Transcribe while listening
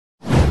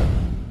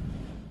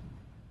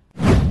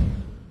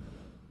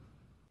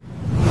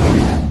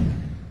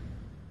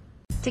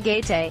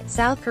Tagaytay,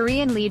 South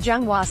Korean Lee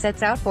Jeong-Hwa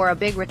sets out for a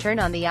big return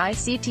on the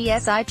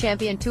ICTSI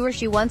Champion Tour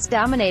she once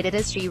dominated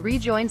as she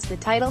rejoins the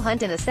title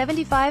hunt in a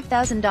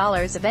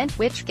 $75,000 event,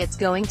 which gets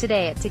going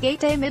today at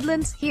Tagaytay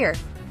Midlands, here.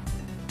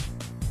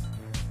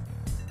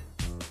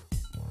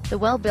 The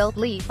well-built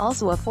Lee,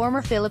 also a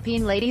former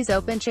Philippine Ladies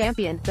Open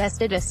champion,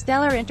 bested a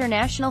stellar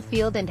international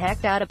field and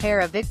hacked out a pair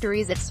of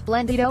victories at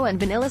Splendido and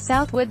Manila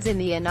Southwoods in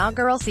the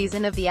inaugural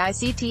season of the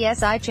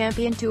ICTSI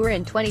Champion Tour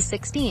in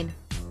 2016.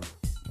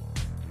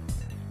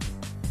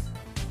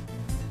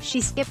 She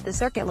skipped the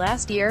circuit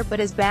last year but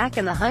is back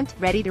in the hunt,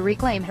 ready to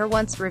reclaim her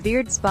once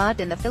revered spot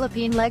in the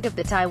Philippine leg of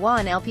the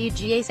Taiwan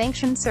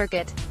LPGA-sanctioned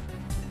circuit.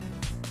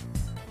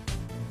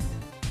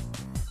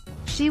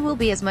 She will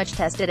be as much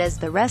tested as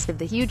the rest of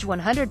the huge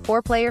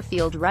 104-player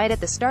field right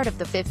at the start of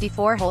the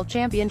 54-hole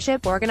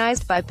championship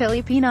organized by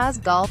Filipinas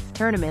Golf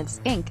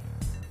Tournaments, Inc.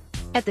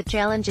 At the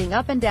challenging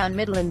up-and-down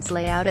Midlands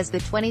layout as the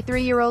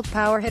 23-year-old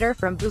power hitter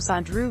from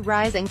Busan drew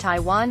rising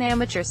Taiwan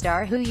amateur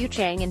star Hu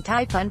Yuchang and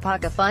Taipun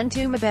Pagafun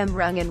to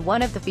Mabemrung in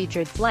one of the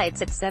featured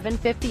flights at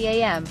 7:50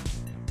 a.m.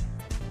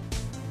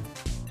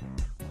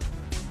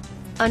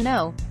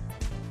 No.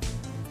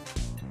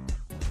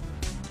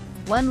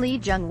 1 Lee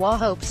Jeong-Hwa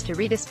hopes to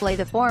redisplay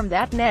the form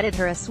that netted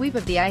her a sweep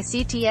of the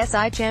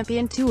ICTSI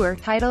Champion Tour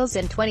titles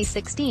in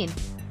 2016.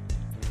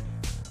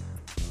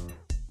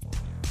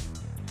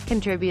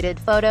 Contributed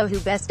photo Who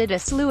bested a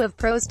slew of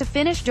pros to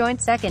finish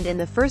joint second in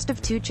the first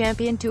of two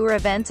Champion Tour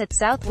events at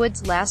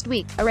Southwoods last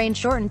week, a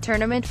rain-shortened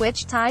tournament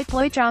which Tai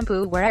Poi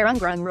Champu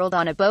Warrangrung rolled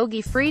on a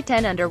bogey-free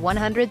 10 under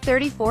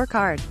 134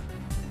 card.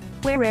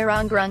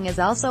 Warrangrung is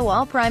also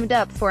all primed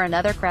up for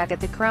another crack at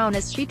the crown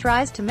as she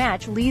tries to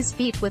match Lee's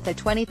feat with the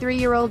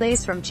 23-year-old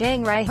ace from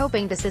Chiang Rai,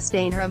 hoping to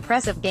sustain her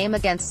impressive game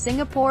against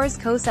Singapore's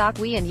Ko Sok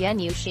Hui and Yen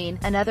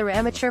Yuxin, another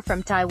amateur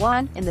from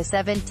Taiwan, in the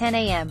 7:10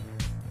 a.m.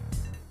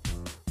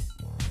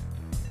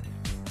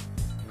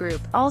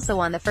 group, also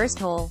on the first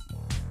hole.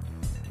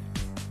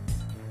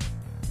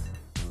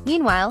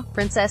 Meanwhile,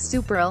 Princess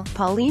Superal,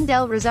 Pauline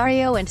Del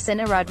Rosario and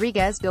Sina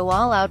Rodriguez go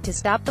all out to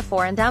stop the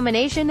foreign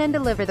domination and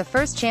deliver the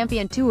first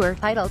Champion Tour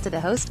title to the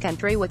host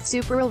country, with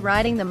Superal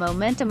riding the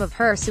momentum of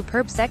her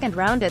superb second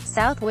round at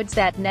Southwoods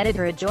that netted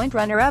her a joint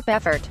runner-up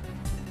effort.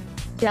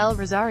 Del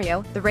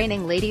Rosario, the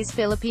reigning Ladies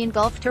Philippine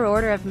Golf Tour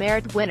Order of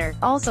Merit winner,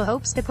 also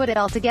hopes to put it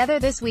all together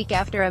this week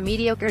after a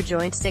mediocre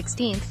joint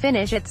 16th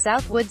finish at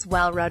Southwoods,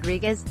 while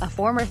Rodriguez, a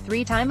former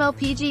three-time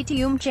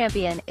LPGA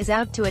champion, is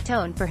out to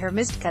atone for her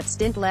missed-cut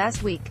stint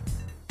last week.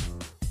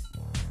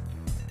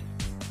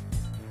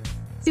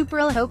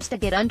 Superal hopes to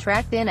get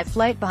untracked in a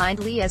flight behind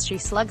Lee as she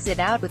slugs it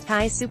out with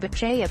Tai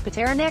Supache of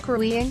Paternac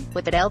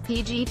with at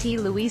LPGT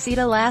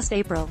Luisita last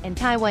April, and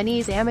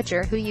Taiwanese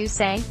amateur Hu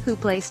Yuchang, who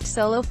placed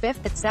solo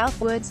fifth at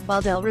Southwoods,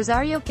 while Del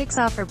Rosario kicks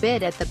off her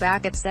bid at the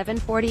back at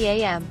 7:40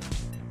 a.m.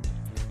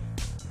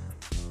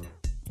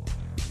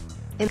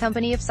 in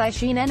company of Tsai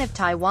Shinen of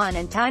Taiwan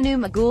and Tainu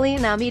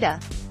Magulian Amida.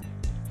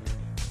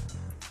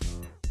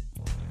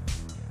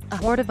 A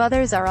horde of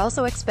others are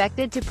also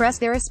expected to press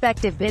their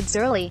respective bids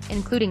early,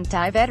 including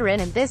Thai veteran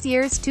and this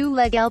year's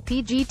two-leg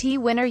LPGT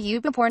winner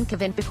Yupaporn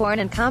Kavinpakorn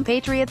and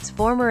compatriots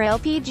former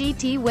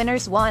LPGT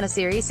winners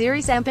Wanasiri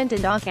Sampant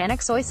and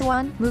Dongkanak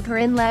Soisawan,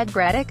 Mukharin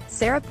Ladgradik,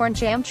 Saraporn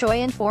Cham Choi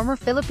and former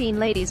Philippine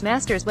Ladies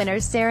Masters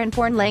winners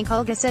Saranporn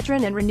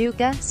Langkolgasetran and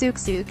Renuka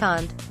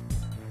Suksukand.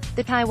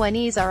 The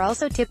Taiwanese are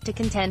also tipped to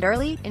contend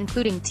early,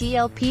 including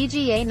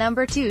TLPGA No.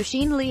 2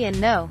 Xin Li and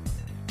No.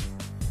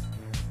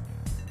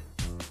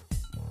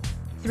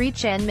 3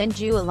 Chen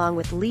Minju along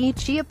with Li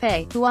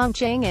Chiapei, Huang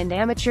Cheng and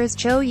amateurs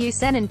Cho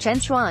Yusen and Chen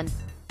Xuan.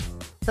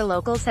 The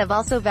locals have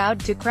also vowed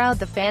to crowd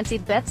the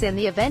fancied bets in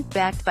the event,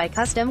 backed by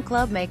custom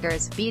club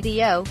makers,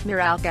 BDO,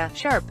 Miralka,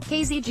 Sharp,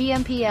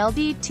 KZGMP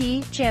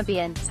LDT,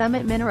 Champion,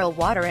 Summit Mineral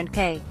Water and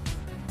K.